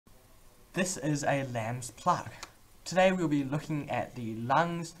This is a lamb's plaque. Today we'll be looking at the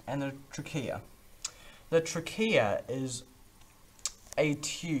lungs and the trachea. The trachea is a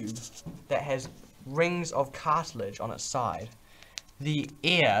tube that has rings of cartilage on its side. The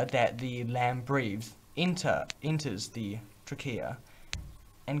air that the lamb breathes enters the trachea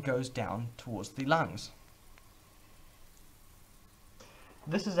and goes down towards the lungs.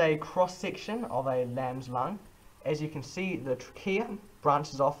 This is a cross-section of a lamb's lung. As you can see, the trachea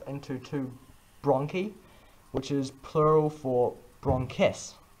branches off into two bronchi, which is plural for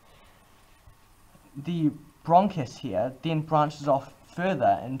bronchus. The bronchus here then branches off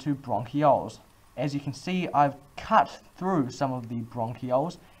further into bronchioles. As you can see, I've cut through some of the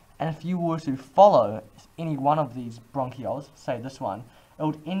bronchioles, and if you were to follow any one of these bronchioles, say this one, it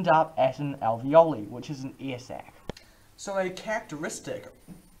would end up at an alveoli, which is an air sac. So a characteristic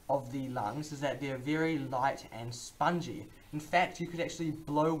of the lungs is that they're very light and spongy. In fact, you could actually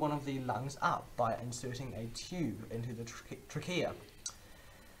blow one of the lungs up by inserting a tube into the trachea.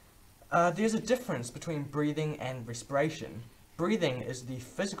 There's a difference between breathing and respiration. Breathing is the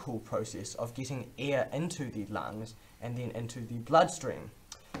physical process of getting air into the lungs and then into the bloodstream.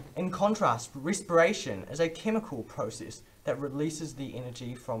 In contrast, respiration is a chemical process that releases the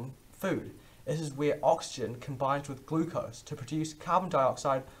energy from food. This is where oxygen combines with glucose to produce carbon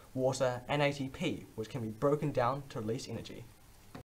dioxide, water, and ATP, which can be broken down to release energy.